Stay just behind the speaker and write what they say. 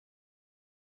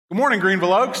Good morning,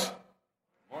 Greenville Oaks.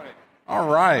 Good morning. All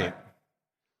right.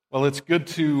 Well, it's good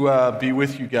to be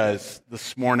with you guys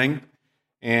this morning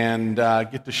and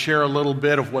get to share a little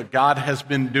bit of what God has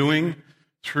been doing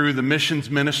through the missions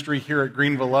ministry here at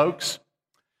Greenville Oaks.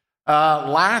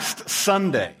 Last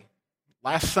Sunday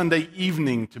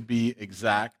evening to be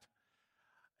exact,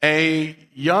 a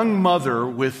young mother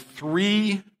with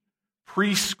 3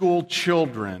 preschool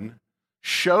children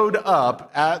showed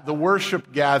up at the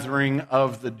worship gathering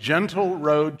of the Gentle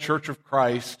Road Church of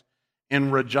Christ in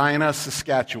Regina,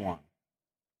 Saskatchewan.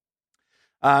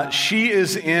 She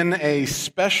is in a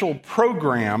special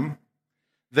program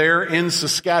there in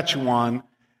Saskatchewan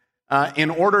in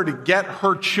order to get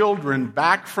her children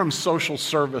back from social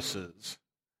services.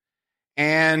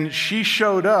 And she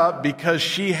showed up because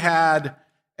she had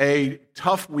a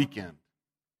tough weekend.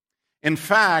 In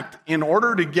fact, in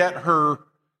order to get her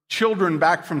children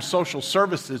back from social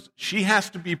services, she has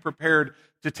to be prepared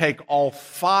to take all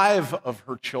 5 of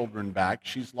her children back.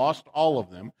 She's lost all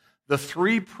of them, the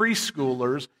 3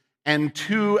 preschoolers and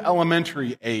 2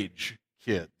 elementary age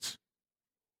kids.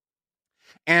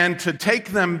 And to take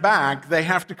them back, they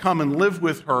have to come and live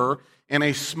with her in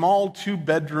a small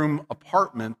 2-bedroom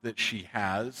apartment that she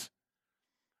has,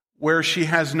 where she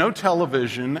has no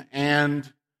television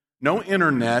and no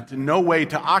internet, and no way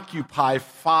to occupy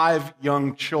 5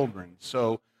 young children.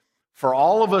 So for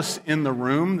all of us in the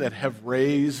room that have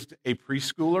raised a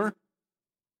preschooler,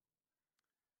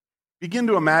 begin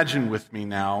to imagine with me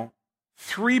now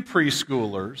 3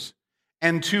 preschoolers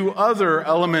and 2 other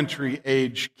elementary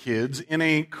age kids in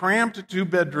a cramped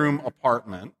 2-bedroom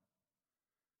apartment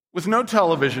with no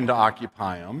television to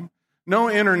occupy them, no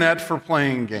internet for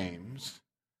playing games.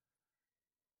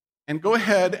 And go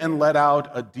ahead and let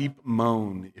out a deep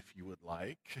moan, if you would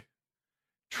like,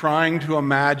 trying to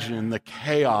imagine the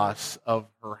chaos of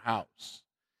her house.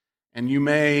 And you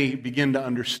may begin to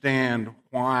understand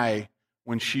why,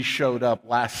 when she showed up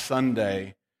last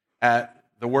Sunday at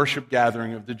the worship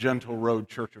gathering of the Gentle Road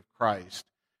Church of Christ,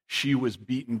 she was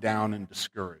beaten down and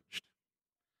discouraged.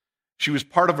 She was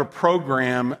part of a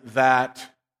program that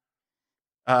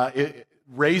it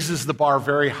raises the bar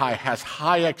very high, has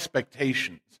high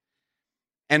expectations.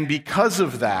 And because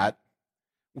of that,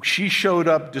 she showed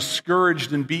up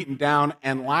discouraged and beaten down,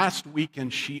 and last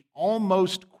weekend she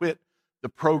almost quit the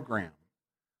program.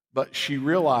 But she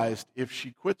realized if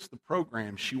she quits the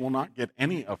program, she will not get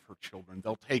any of her children.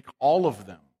 They'll take all of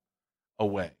them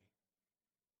away.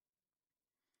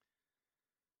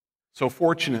 So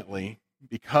fortunately,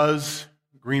 because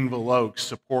Greenville Oaks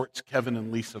supports Kevin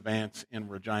and Lisa Vance in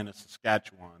Regina,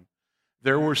 Saskatchewan,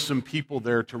 there were some people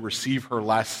there to receive her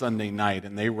last Sunday night,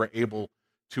 and they were able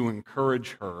to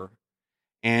encourage her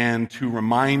and to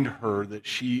remind her that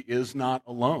she is not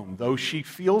alone. Though she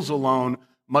feels alone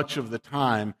much of the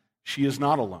time, she is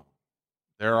not alone.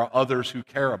 There are others who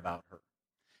care about her.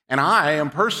 And I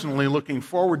am personally looking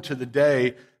forward to the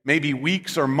day, maybe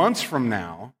weeks or months from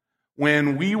now,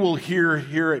 when we will hear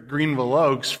here at Greenville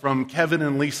Oaks from Kevin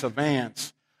and Lisa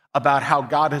Vance about how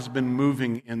God has been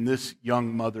moving in this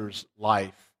young mother's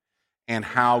life and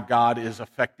how God is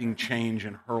affecting change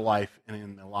in her life and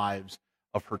in the lives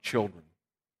of her children.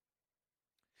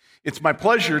 It's my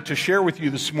pleasure to share with you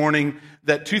this morning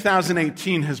that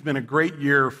 2018 has been a great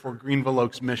year for Greenville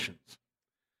Oaks Missions.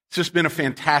 It's just been a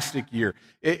fantastic year.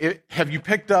 Have you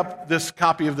picked up this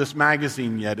copy of this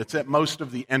magazine yet? It's at most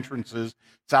of the entrances.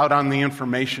 It's out on the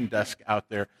information desk out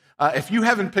there. If you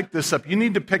haven't picked this up, you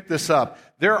need to pick this up.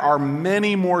 There are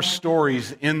many more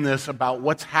stories in this about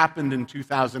what's happened in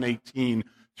 2018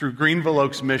 through Greenville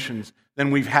Oaks Missions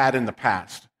than we've had in the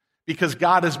past. Because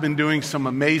God has been doing some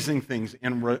amazing things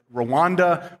in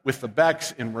Rwanda with the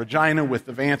Becks, in Regina with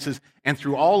the Vances, and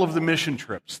through all of the mission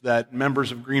trips that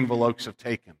members of Greenville Oaks have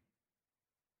taken.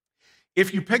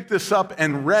 If you pick this up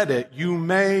and read it, you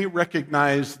may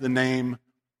recognize the name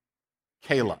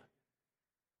Kayla.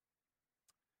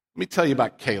 Let me tell you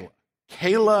about Kayla.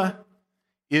 Kayla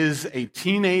is a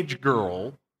teenage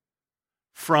girl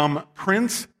from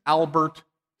Prince Albert,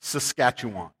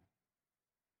 Saskatchewan.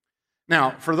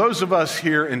 Now, for those of us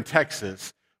here in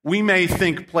Texas, we may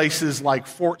think places like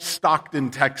Fort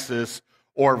Stockton, Texas,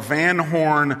 or Van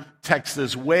Horn,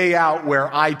 Texas, way out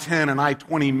where I-10 and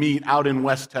I-20 meet out in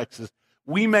West Texas.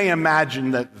 We may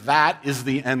imagine that that is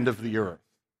the end of the earth.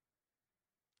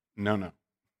 No.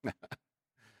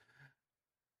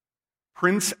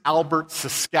 Prince Albert,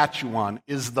 Saskatchewan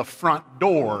is the front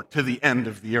door to the end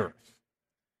of the earth.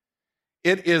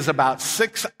 It is about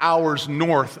 6 hours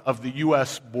north of the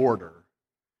U.S. border,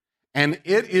 and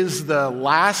it is the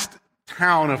last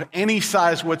town of any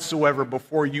size whatsoever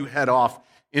before you head off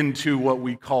into what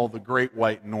we call the Great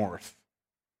White North.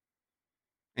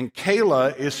 And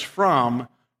Kayla is from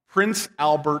Prince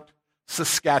Albert,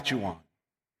 Saskatchewan.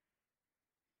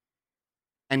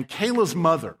 And Kayla's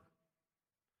mother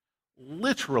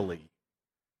literally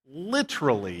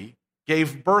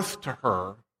gave birth to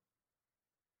her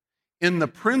in the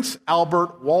Prince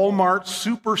Albert Walmart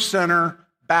Supercenter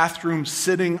bathroom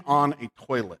sitting on a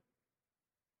toilet.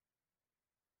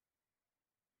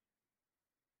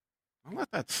 I'll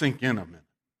let that sink in a minute.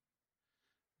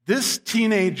 This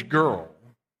teenage girl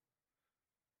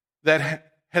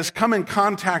that has come in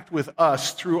contact with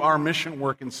us through our mission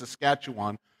work in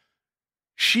Saskatchewan,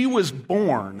 she was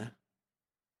born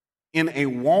in a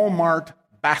Walmart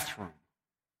bathroom.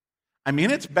 I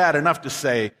mean, it's bad enough to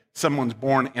say someone's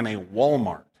born in a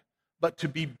Walmart, but to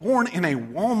be born in a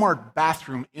Walmart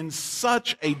bathroom in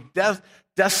such a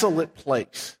desolate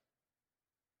place.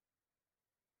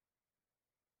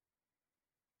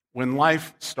 When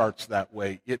life starts that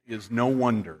way, it is no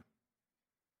wonder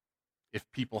if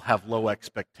people have low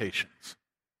expectations.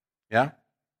 Yeah?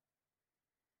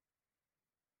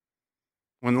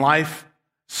 When life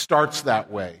starts that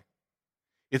way,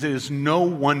 it is no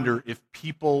wonder if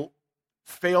people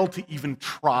fail to even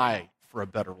try for a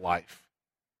better life.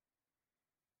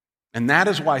 And that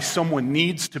is why someone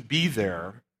needs to be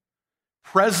there,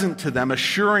 present to them,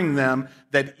 assuring them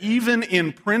that even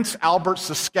in Prince Albert,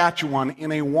 Saskatchewan,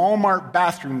 in a Walmart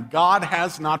bathroom, God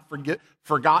has not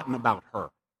forgotten about her.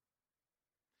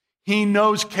 He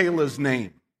knows Kayla's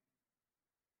name.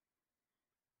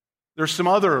 There's some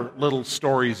other little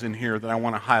stories in here that I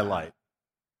want to highlight.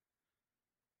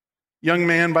 Young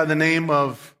man by the name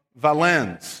of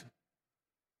Valens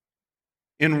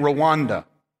in Rwanda.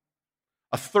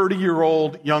 A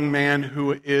 30-year-old young man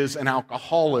who is an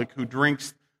alcoholic, who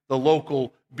drinks the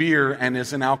local beer and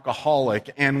is an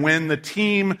alcoholic. And when the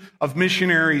team of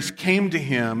missionaries came to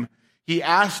him, he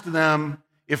asked them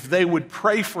if they would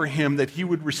pray for him that he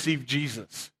would receive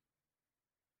Jesus.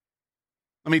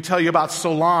 Let me tell you about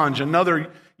Solange,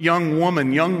 another young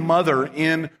woman, young mother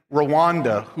in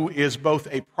Rwanda, who is both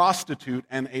a prostitute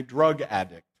and a drug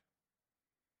addict.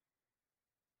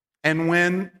 And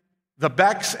when the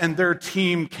Becks and their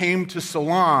team came to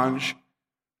Solange,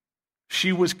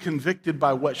 she was convicted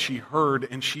by what she heard,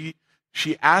 and she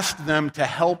asked them to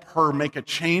help her make a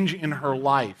change in her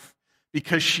life,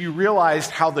 because she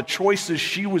realized how the choices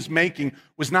she was making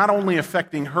was not only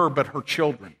affecting her, but her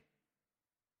children.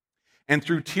 And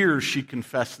through tears, she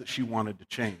confessed that she wanted to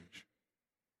change.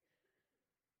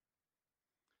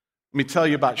 Let me tell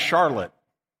you about Charlotte.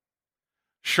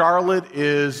 Charlotte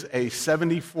is a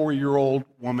 74-year-old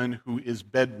woman who is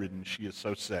bedridden. She is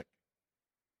so sick.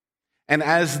 And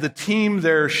as the team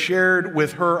there shared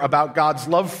with her about God's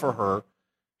love for her,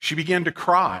 she began to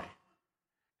cry.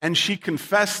 And she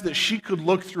confessed that she could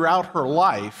look throughout her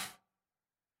life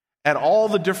at all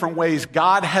the different ways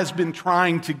God has been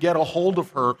trying to get a hold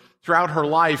of her throughout her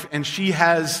life, and she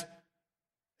has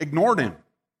ignored him.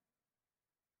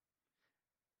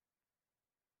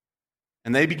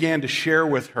 And they began to share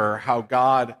with her how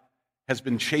God has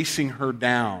been chasing her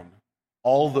down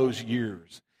all those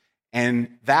years.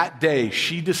 And that day,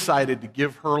 she decided to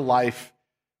give her life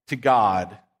to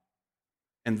God.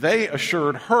 And they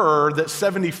assured her that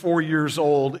 74 years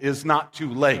old is not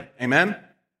too late. Amen?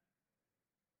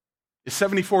 Is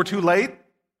 74 too late?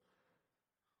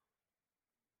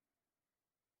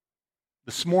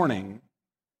 This morning,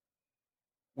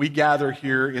 we gather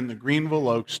here in the Greenville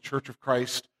Oaks Church of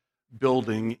Christ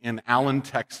building in Allen,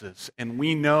 Texas, and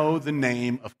we know the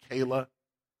name of Kayla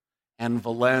and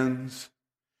Valens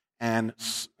and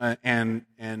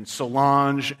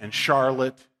Solange and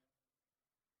Charlotte,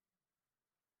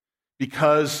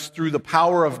 because through the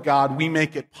power of God, we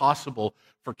make it possible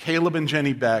for Caleb and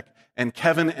Jenny Beck and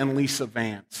Kevin and Lisa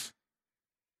Vance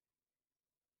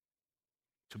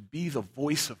to be the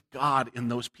voice of God in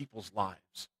those people's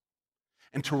lives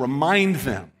and to remind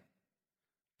them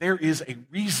there is a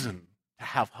reason to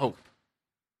have hope.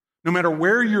 No matter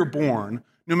where you're born,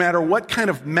 no matter what kind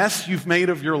of mess you've made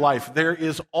of your life, there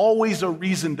is always a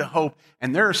reason to hope.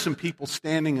 And there are some people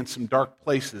standing in some dark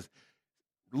places,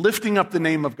 lifting up the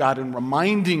name of God and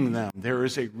reminding them there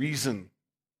is a reason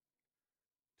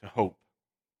to hope.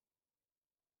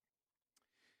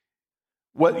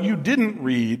 What you didn't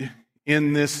read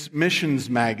in this missions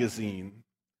magazine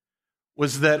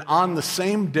was that on the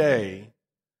same day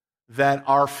that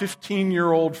our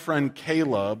 15-year-old friend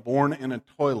Kayla, born in a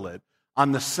toilet,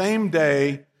 on the same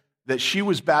day that she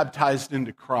was baptized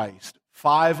into Christ,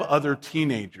 5 other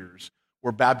teenagers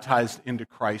were baptized into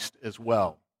Christ as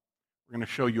well. We're going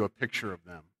to show you a picture of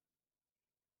them.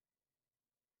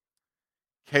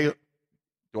 Kayla,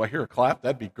 do I hear a clap?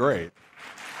 That'd be great.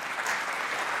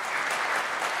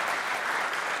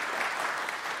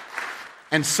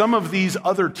 And some of these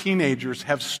other teenagers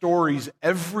have stories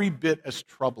every bit as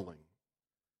troubling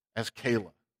as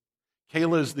Kayla.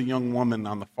 Kayla is the young woman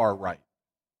on the far right.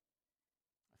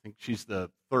 I think she's the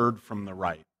third from the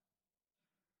right.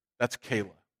 That's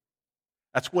Kayla.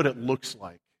 That's what it looks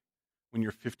like when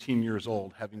you're 15 years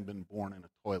old, having been born in a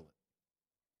toilet.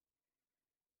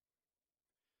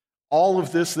 All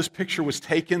of this picture was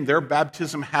taken, their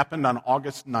baptism happened on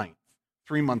August 9th,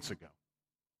 3 months ago.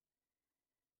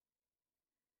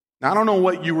 Now, I don't know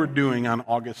what you were doing on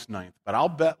August 9th, but I'll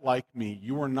bet, like me,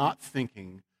 you were not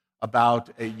thinking about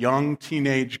a young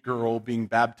teenage girl being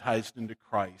baptized into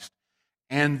Christ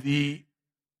and the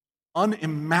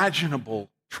unimaginable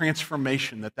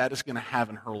transformation that is going to have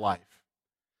in her life.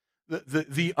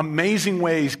 The amazing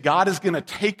ways God is going to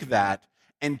take that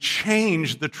and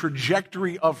change the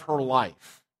trajectory of her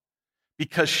life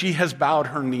because she has bowed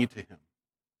her knee to Him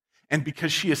and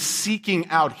because she is seeking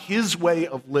out His way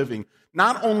of living.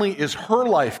 Not only is her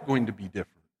life going to be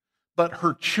different, but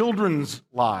her children's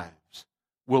lives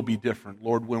will be different,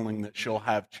 Lord willing that she'll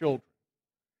have children.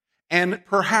 And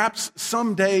perhaps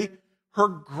someday her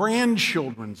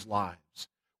grandchildren's lives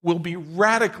will be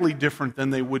radically different than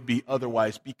they would be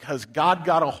otherwise because God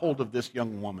got a hold of this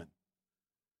young woman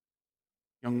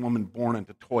born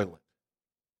into toilet.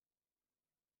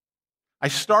 I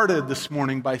started this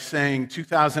morning by saying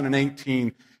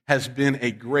 2018 has been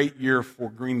a great year for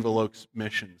Greenville Oaks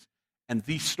missions. And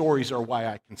these stories are why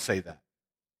I can say that.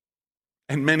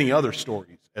 And many other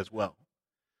stories as well.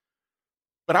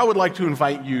 But I would like to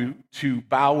invite you to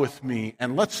bow with me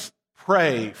and let's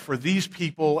pray for these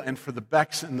people and for the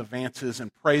Becks and the Vances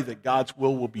and pray that God's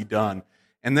will be done.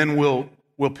 And then we'll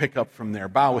pick up from there.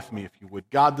 Bow with me if you would.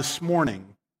 God, this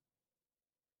morning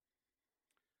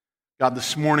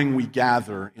we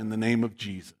gather in the name of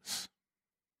Jesus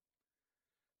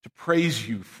to praise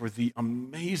you for the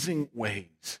amazing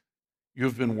ways you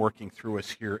have been working through us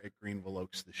here at Greenville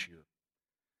Oaks this year.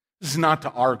 This is not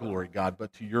to our glory, God,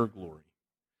 but to your glory.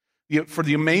 For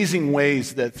the amazing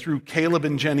ways that through Caleb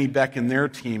and Jenny Beck and their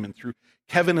team and through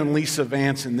Kevin and Lisa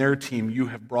Vance and their team, you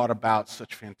have brought about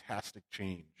such fantastic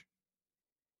change.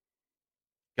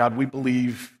 God, we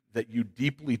believe that you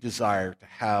deeply desire to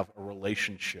have a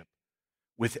relationship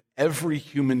with every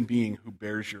human being who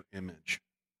bears your image,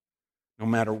 no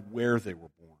matter where they were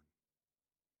born.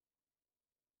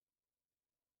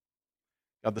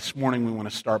 God, this morning we want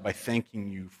to start by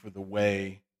thanking you for the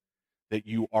way that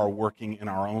you are working in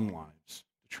our own lives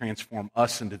to transform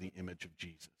us into the image of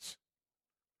Jesus.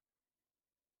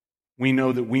 We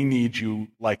know that we need you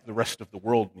like the rest of the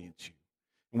world needs you.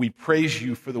 And we praise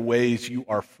you for the ways you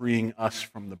are freeing us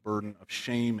from the burden of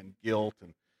shame and guilt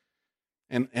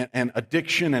and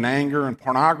addiction and anger and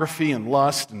pornography and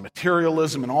lust and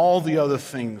materialism and all the other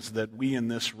things that we in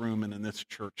this room and in this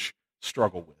church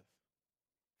struggle with.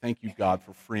 Thank you, God,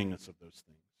 for freeing us of those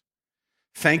things.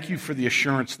 Thank you for the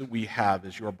assurance that we have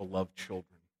as your beloved children.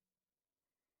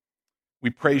 We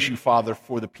praise you, Father,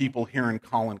 for the people here in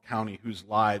Collin County whose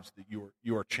lives that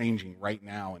you are changing right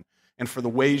now and for the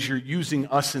ways you're using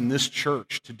us in this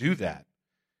church to do that.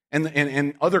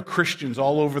 And other Christians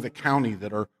all over the county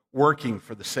that are working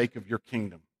for the sake of your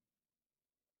kingdom.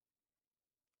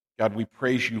 God, we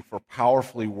praise you for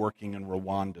powerfully working in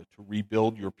Rwanda to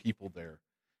rebuild your people there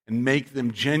and make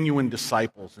them genuine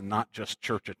disciples and not just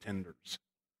church attenders.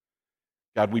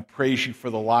 God, we praise you for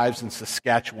the lives in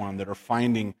Saskatchewan that are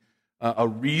finding a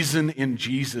reason in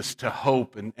Jesus to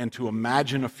hope and to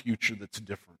imagine a future that's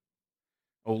different.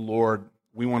 Oh Lord,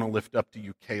 we want to lift up to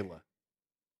you Kayla.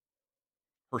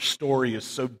 Her story is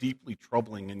so deeply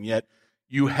troubling, and yet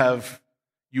you have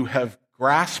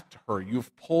grasped her.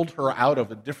 You've pulled her out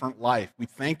of a different life. We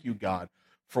thank you, God,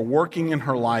 for working in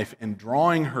her life and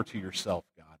drawing her to yourself,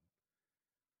 God.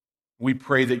 We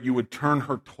pray that you would turn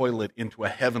her toilet into a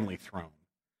heavenly throne,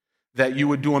 that you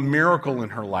would do a miracle in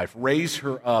her life, raise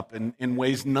her up in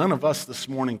ways none of us this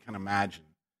morning can imagine.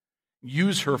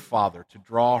 Use her, Father, to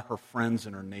draw her friends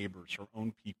and her neighbors, her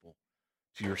own people,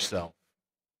 to yourself.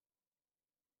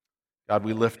 God,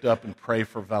 we lift up and pray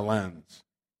for Valens.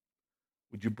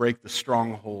 Would you break the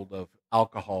stronghold of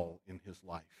alcohol in his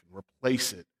life and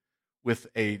replace it with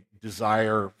a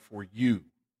desire for you?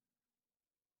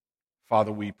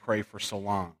 Father, we pray for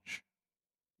Solange.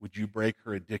 Would you break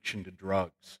her addiction to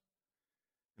drugs?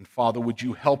 And Father, would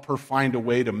you help her find a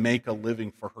way to make a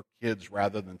living for her kids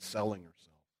rather than selling herself?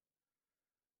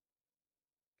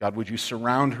 God, would you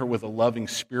surround her with a loving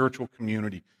spiritual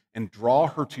community and draw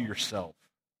her to yourself?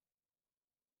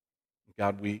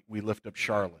 God, we lift up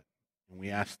Charlotte And we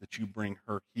ask that you bring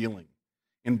her healing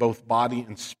in both body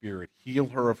and spirit. Heal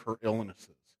her of her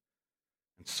illnesses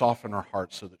and soften her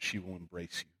heart so that she will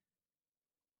embrace you.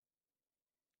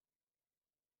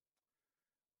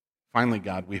 Finally,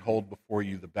 God, we hold before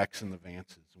you the Becks and the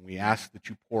Vances, and we ask that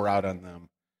you pour out on them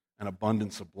an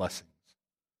abundance of blessings.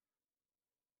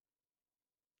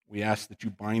 We ask that you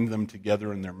bind them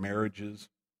together in their marriages,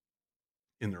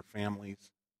 in their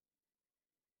families.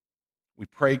 We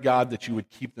pray, God, that you would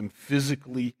keep them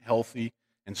physically healthy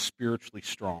and spiritually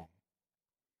strong.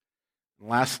 And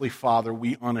lastly, Father,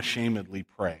 we unashamedly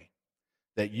pray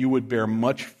that you would bear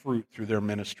much fruit through their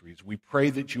ministries. We pray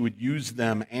that you would use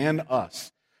them and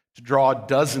us to draw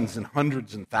dozens and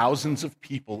hundreds and thousands of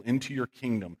people into your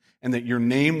kingdom, and that your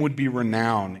name would be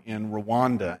renowned in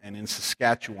Rwanda and in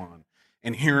Saskatchewan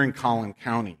and here in Collin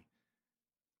County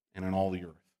and in all the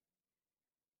earth.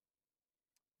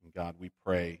 And God, we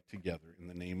pray together in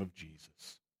the name of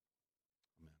Jesus.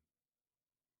 Amen.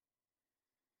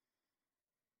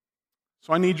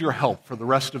 So I need your help for the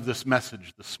rest of this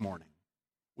message this morning.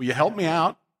 Will you help me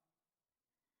out?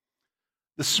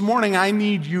 This morning, I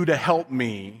need you to help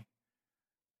me.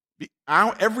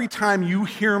 Every time you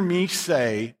hear me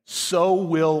say, "So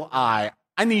will I,"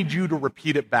 I need you to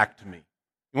repeat it back to me.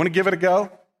 You want to give it a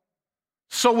go?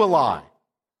 So will I.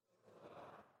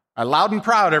 All right, loud and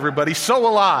proud, everybody. So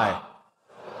will I.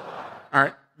 All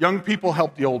right, young people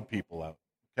help the old people out,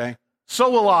 okay? So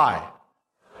will I.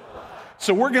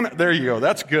 So we're going to, there you go,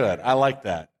 that's good. I like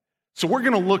that. So we're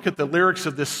going to look at the lyrics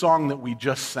of this song that we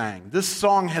just sang. This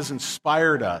song has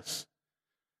inspired us.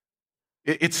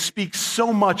 It speaks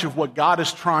so much of what God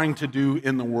is trying to do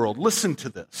in the world. Listen to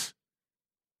this.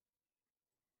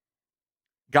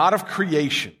 God of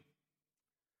creation,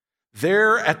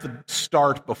 there at the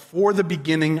start, before the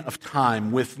beginning of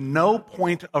time, with no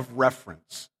point of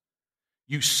reference,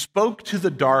 you spoke to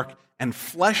the dark and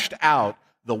fleshed out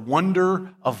the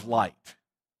wonder of light.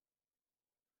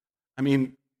 I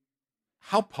mean,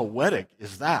 how poetic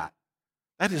is that?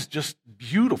 That is just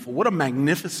beautiful. What a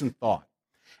magnificent thought.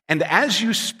 And as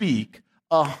you speak,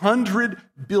 100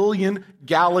 billion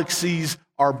galaxies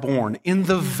are born. In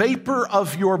the vapor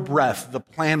of your breath, the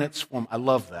planets form. I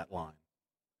love that line.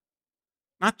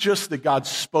 Not just that God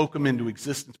spoke them into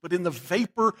existence, but in the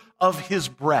vapor of his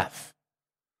breath,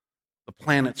 the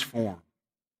planets form.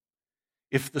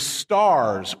 If the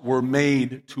stars were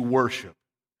made to worship,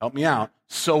 help me out,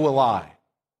 so will I.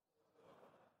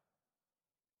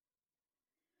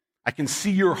 I can see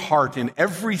your heart in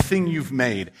everything you've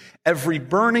made. Every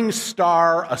burning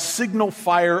star, a signal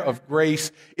fire of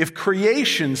grace. If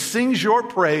creation sings your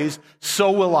praise,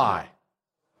 so will I.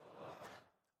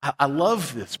 I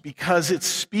love this because it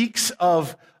speaks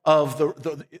of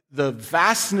the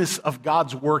vastness of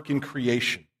God's work in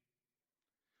creation.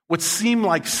 What seem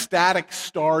like static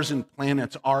stars and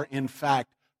planets are, in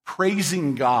fact,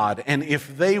 praising God, and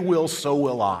if they will, so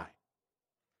will I.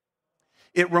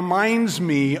 It reminds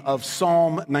me of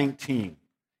Psalm 19.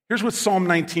 Here's what Psalm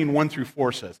 19, 1 through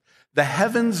 4 says. The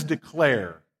heavens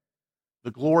declare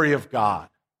the glory of God.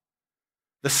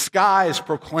 The skies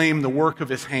proclaim the work of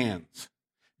his hands.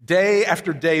 Day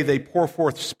after day they pour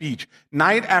forth speech.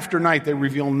 Night after night they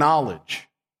reveal knowledge.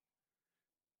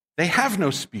 They have no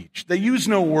speech. They use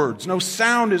no words. No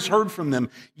sound is heard from them.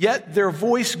 Yet their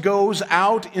voice goes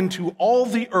out into all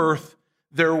the earth,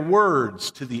 their words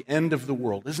to the end of the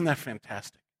world. Isn't that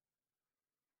fantastic?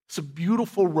 It's a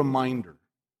beautiful reminder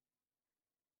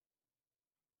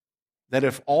that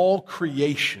if all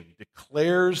creation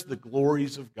declares the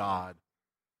glories of God,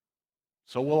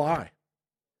 so will I.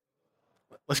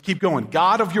 Let's keep going.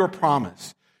 God of your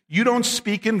promise, you don't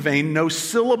speak in vain, no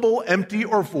syllable empty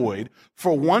or void,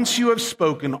 for once you have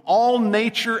spoken, all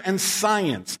nature and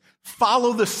science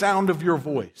follow the sound of your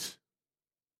voice.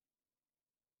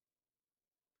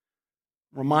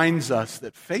 Reminds us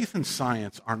that faith and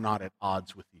science are not at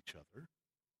odds with each other.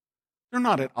 They're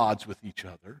not at odds with each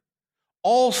other.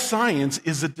 All science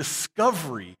is a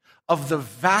discovery of the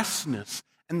vastness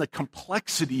and the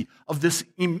complexity of this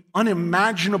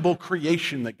unimaginable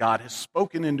creation that God has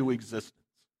spoken into existence.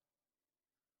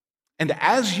 And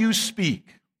as you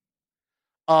speak,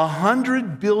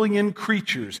 100 billion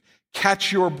creatures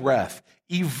catch your breath,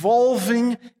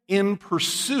 evolving in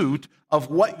pursuit of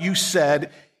what you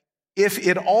said. If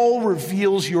it all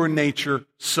reveals your nature,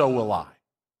 so will I.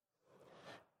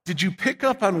 Did you pick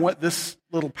up on what this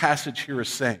little passage here is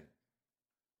saying?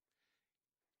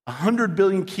 100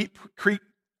 billion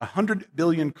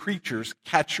creatures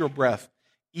catch your breath,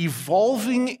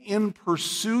 evolving in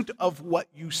pursuit of what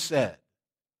you said.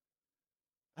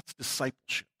 That's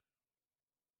discipleship.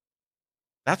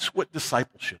 That's what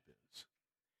discipleship is.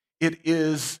 It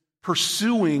is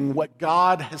pursuing what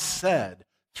God has said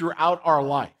throughout our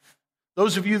life.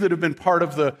 Those of you that have been part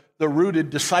of the Rooted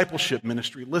discipleship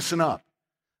ministry, listen up.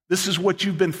 This is what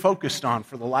you've been focused on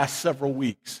for the last several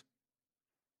weeks.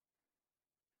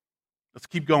 Let's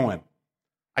keep going.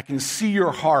 I can see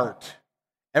your heart,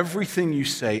 everything you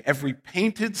say, every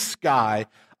painted sky,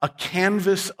 a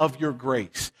canvas of your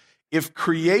grace. If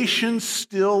creation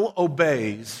still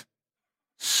obeys,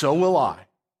 so will I.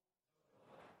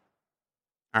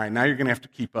 All right, now you're going to have to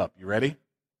keep up. You ready?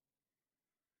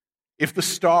 If the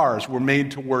stars were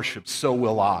made to worship, so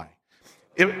will I.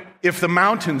 If the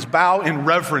mountains bow in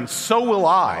reverence, so will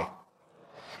I.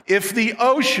 If the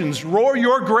oceans roar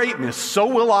your greatness, so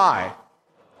will I.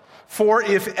 For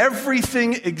if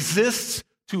everything exists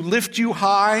to lift you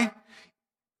high,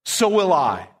 so will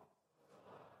I.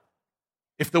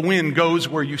 If the wind goes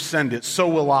where you send it, so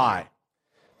will I.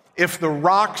 If the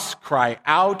rocks cry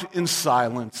out in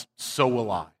silence, so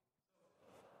will I.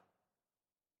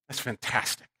 That's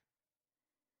fantastic.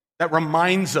 That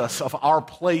reminds us of our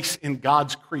place in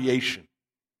God's creation.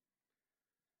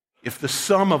 If the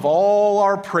sum of all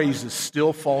our praises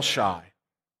still fall shy,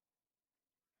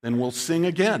 then we'll sing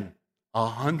again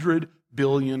 100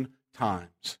 billion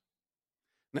times.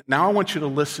 Now I want you to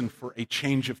listen for a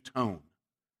change of tone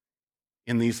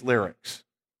in these lyrics.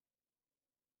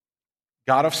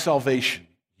 God of salvation,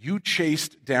 you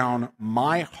chased down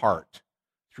my heart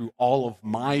through all of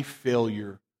my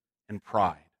failure and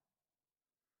pride.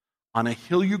 On a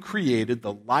hill you created,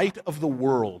 the light of the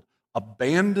world,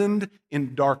 abandoned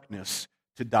in darkness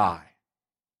to die.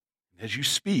 As you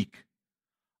speak,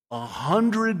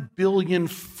 100 billion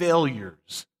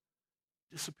failures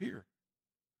disappear.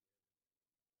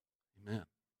 Amen.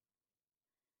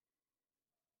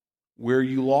 Where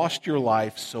you lost your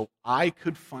life so I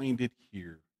could find it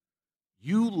here,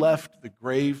 you left the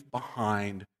grave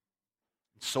behind,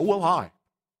 and so will I.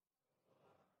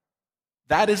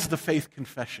 That is the faith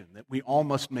confession that we all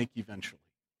must make eventually.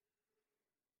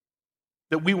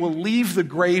 That we will leave the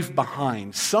grave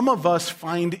behind. Some of us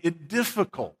find it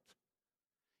difficult.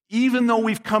 Even though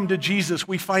we've come to Jesus,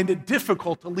 we find it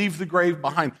difficult to leave the grave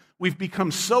behind. We've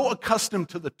become so accustomed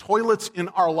to the toilets in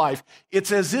our life,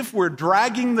 it's as if we're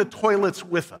dragging the toilets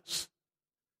with us.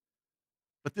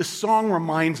 But this song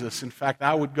reminds us, in fact,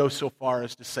 I would go so far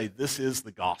as to say this is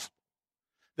the gospel.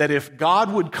 That if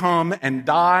God would come and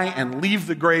die and leave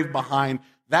the grave behind,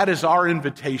 that is our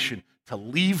invitation to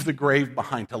leave the grave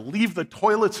behind, to leave the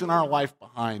toilets in our life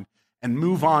behind and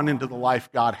move on into the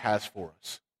life God has for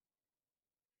us.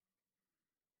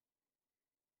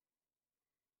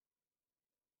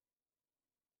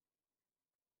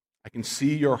 I can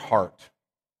see your heart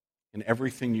in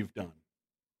everything you've done.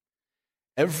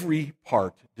 Every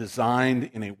part designed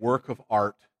in a work of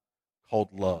art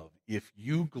called love. If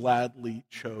you gladly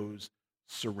chose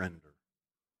surrender,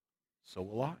 so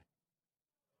will I.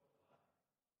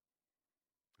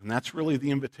 And that's really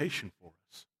the invitation for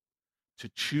us, to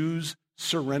choose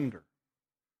surrender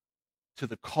to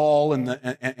the call and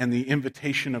the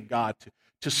invitation of God,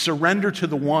 to surrender to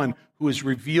the one who is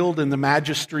revealed in the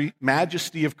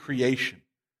majesty of creation,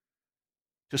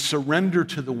 to surrender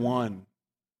to the one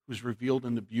who is revealed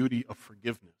in the beauty of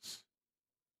forgiveness,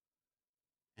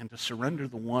 and to surrender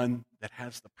the one that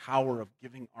has the power of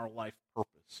giving our life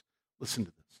purpose. Listen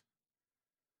to this.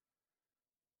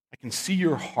 I can see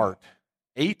your heart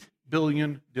 8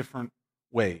 billion different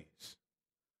ways,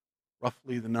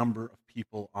 roughly the number of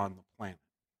people on the planet.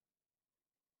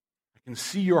 I can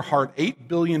see your heart 8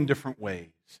 billion different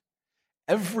ways.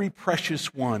 Every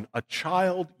precious one, a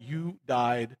child you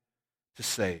died to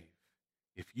save.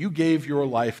 If you gave your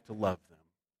life to love them,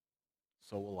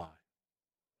 so will I.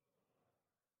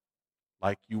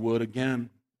 Like you would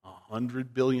again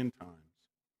 100 billion times.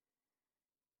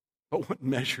 But what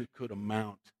measure could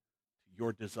amount to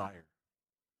your desire?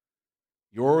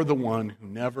 You're the one who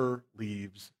never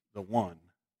leaves the one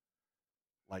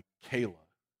like Kayla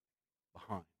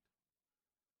behind.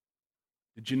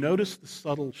 Did you notice the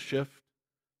subtle shift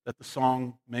that the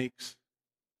song makes?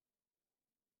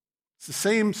 It's the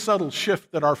same subtle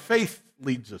shift that our faith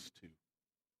leads us to.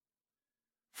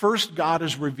 First, God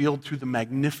is revealed through the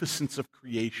magnificence of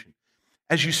creation.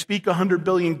 As you speak, 100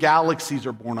 billion galaxies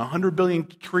are born. 100 billion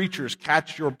creatures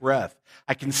catch your breath.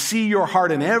 I can see your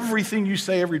heart in everything you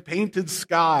say, every painted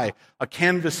sky, a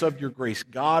canvas of your grace,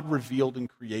 God revealed in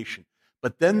creation.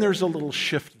 But then there's a little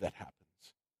shift that happens.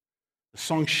 The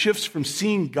song shifts from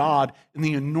seeing God in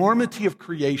the enormity of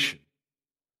creation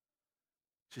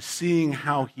to seeing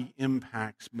how he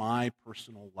impacts my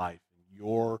personal life and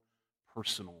your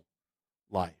personal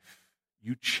life.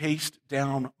 You chased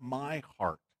down my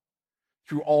heart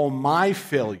through all my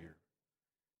failure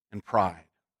and pride.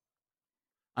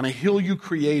 On a hill you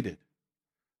created,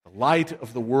 the light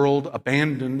of the world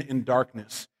abandoned in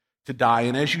darkness to die.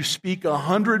 And as you speak,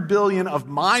 100 billion of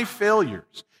my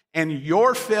failures and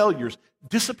your failures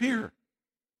disappear.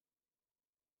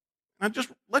 Now just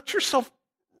let yourself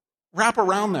wrap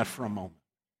around that for a moment.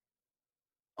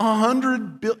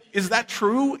 100 billion, is that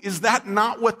true? Is that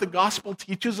not what the gospel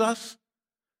teaches us?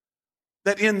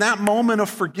 That in that moment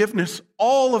of forgiveness,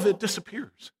 all of it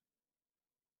disappears.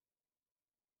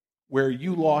 Where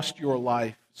you lost your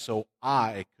life so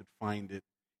I could find it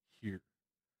here.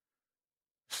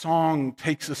 Song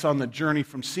takes us on the journey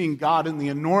from seeing God in the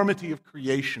enormity of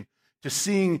creation to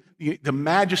seeing the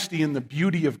majesty and the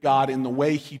beauty of God in the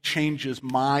way He changes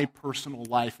my personal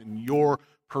life and your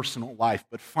personal life.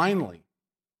 But finally,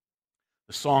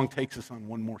 the song takes us on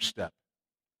one more step.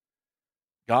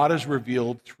 God is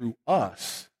revealed through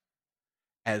us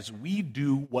as we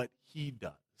do what He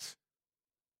does.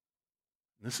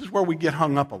 And this is where we get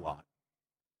hung up a lot.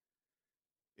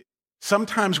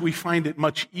 Sometimes we find it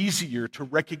much easier to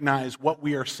recognize what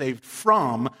we are saved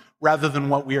from rather than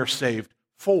what we are saved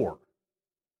for.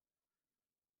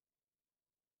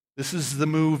 This is the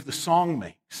move the song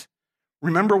makes.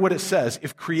 Remember what it says,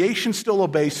 if creation still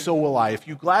obeys, so will I. If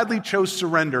you gladly chose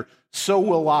surrender, so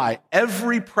will I.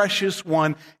 Every precious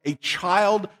one, a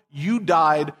child you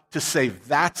died to save.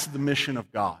 That's the mission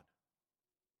of God.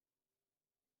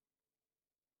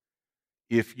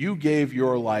 If you gave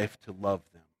your life to love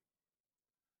them,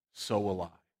 so will I.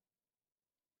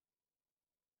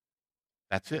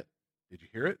 That's it. Did you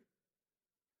hear it?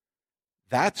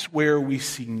 That's where we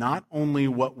see not only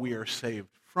what we are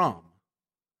saved from,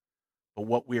 but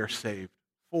what we are saved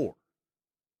for.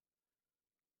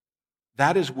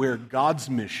 That is where God's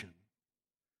mission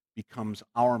becomes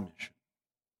our mission.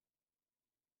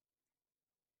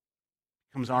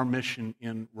 It becomes our mission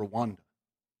in Rwanda.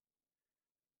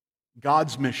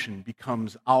 God's mission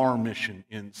becomes our mission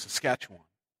in Saskatchewan.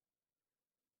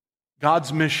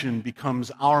 God's mission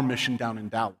becomes our mission down in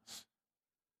Dallas.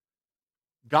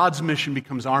 God's mission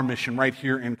becomes our mission right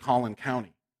here in Collin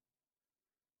County,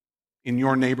 in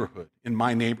your neighborhood, in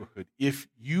my neighborhood. If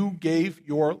you gave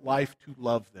your life to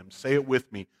love them, say it with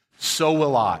me, so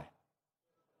will I.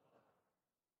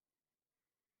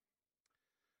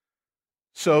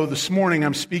 So this morning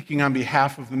I'm speaking on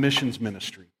behalf of the missions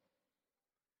ministry.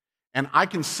 And I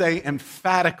can say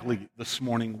emphatically this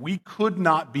morning, we could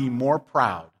not be more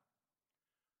proud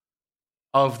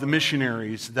of the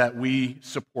missionaries that we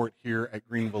support here at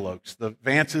Greenville Oaks, the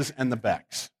Vances and the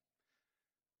Becks.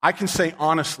 I can say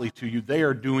honestly to you, they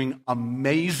are doing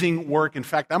amazing work. In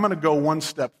fact, I'm going to go one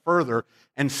step further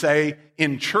and say,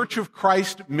 in Church of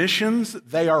Christ missions,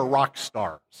 they are rock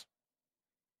stars.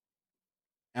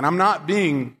 And I'm not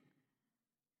being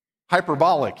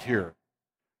hyperbolic here.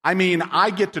 I mean,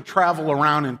 I get to travel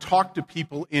around and talk to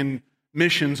people in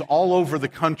missions all over the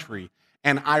country,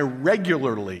 and I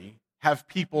regularly have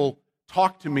people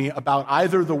talk to me about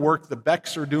either the work the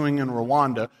Becks are doing in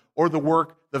Rwanda or the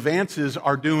work the Vances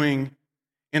are doing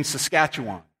in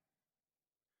Saskatchewan.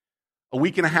 A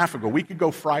week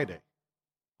ago Friday,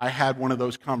 I had one of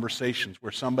those conversations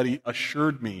where somebody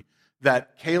assured me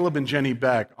that Caleb and Jenny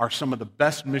Beck are some of the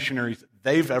best missionaries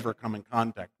they've ever come in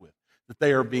contact with, that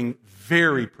they are being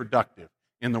very productive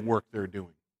in the work they're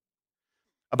doing.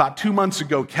 About 2 months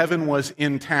ago, Kevin was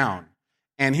in town,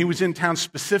 and he was in town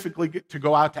specifically to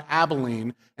go out to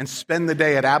Abilene and spend the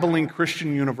day at Abilene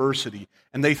Christian University.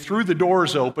 And they threw the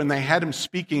doors open. They had him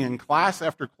speaking in class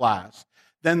after class.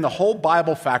 Then the whole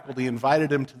Bible faculty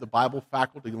invited him to the Bible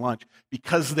faculty lunch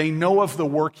because they know of the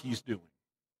work he's doing.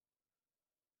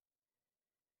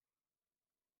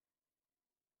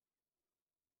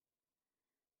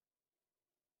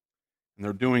 And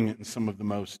they're doing it in some of the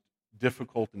most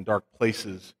difficult and dark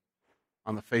places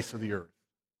on the face of the earth.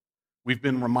 We've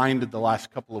been reminded the last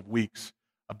couple of weeks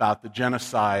about the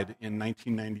genocide in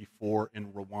 1994 in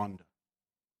Rwanda.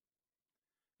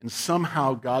 And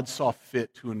somehow God saw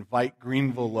fit to invite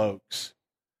Greenville Oaks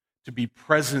to be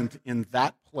present in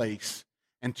that place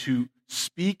and to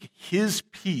speak His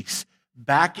peace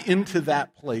back into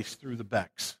that place through the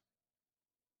Becks.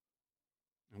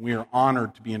 And we are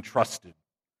honored to be entrusted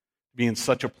to be in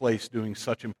such a place doing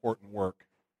such important work.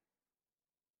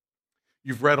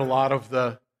 You've read a lot of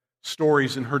the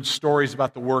stories and heard stories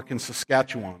about the work in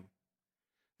Saskatchewan.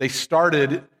 They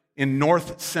started in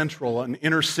North Central, an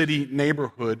inner city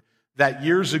neighborhood that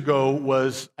years ago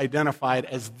was identified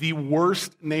as the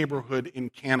worst neighborhood in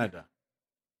Canada.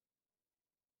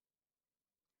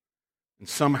 And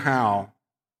somehow,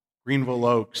 Greenville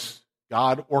Oaks,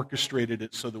 God orchestrated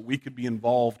it so that we could be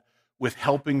involved with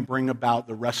helping bring about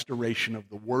the restoration of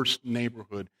the worst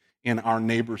neighborhood in our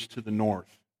neighbors to the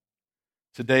north.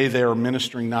 Today they are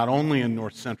ministering not only in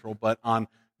North Central, but on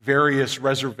various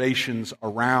reservations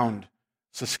around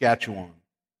Saskatchewan.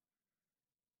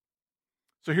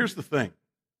 So here's the thing.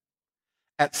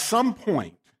 At some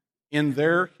point in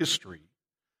their history,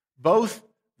 both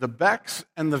the Becks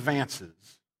and the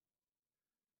Vances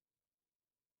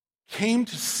came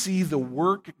to see the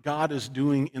work God is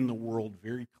doing in the world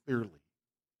very clearly.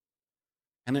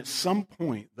 And at some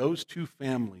point, those two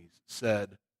families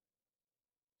said,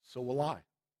 "So will I."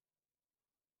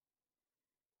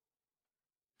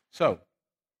 So,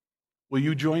 will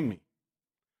you join me?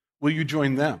 Will you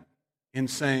join them in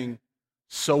saying,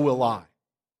 "So will I"?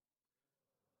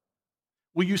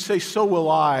 Will you say, "So will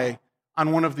I,"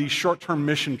 on one of these short-term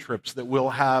mission trips that we'll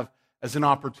have as an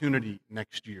opportunity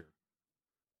next year?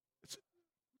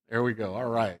 There we go. All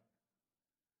right.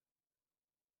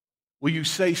 Will you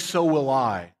say, "So will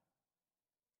I,"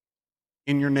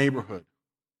 in your neighborhood,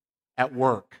 at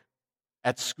work,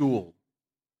 at school,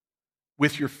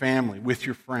 with your family, with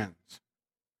your friends?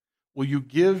 Will you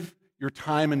give your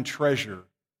time and treasure,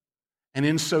 and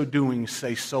in so doing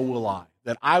say, "So will I"?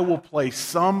 That I will play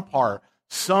some part,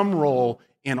 some role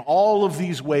in all of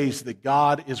these ways that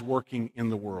God is working in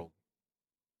the world.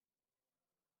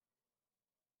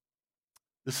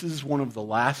 This is one of the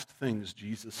last things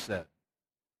Jesus said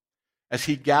as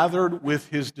he gathered with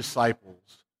his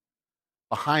disciples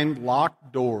behind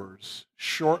locked doors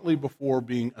shortly before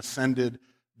being ascended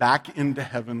back into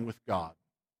heaven with God.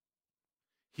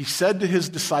 He said to his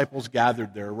disciples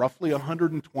gathered there, roughly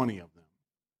 120 of them,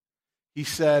 he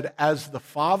said, "As the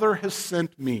Father has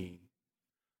sent me,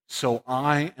 so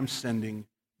I am sending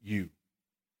you."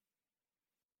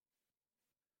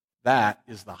 That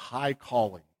is the high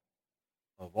calling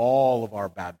of all of our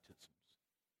baptisms,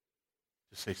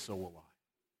 to say, "So will I."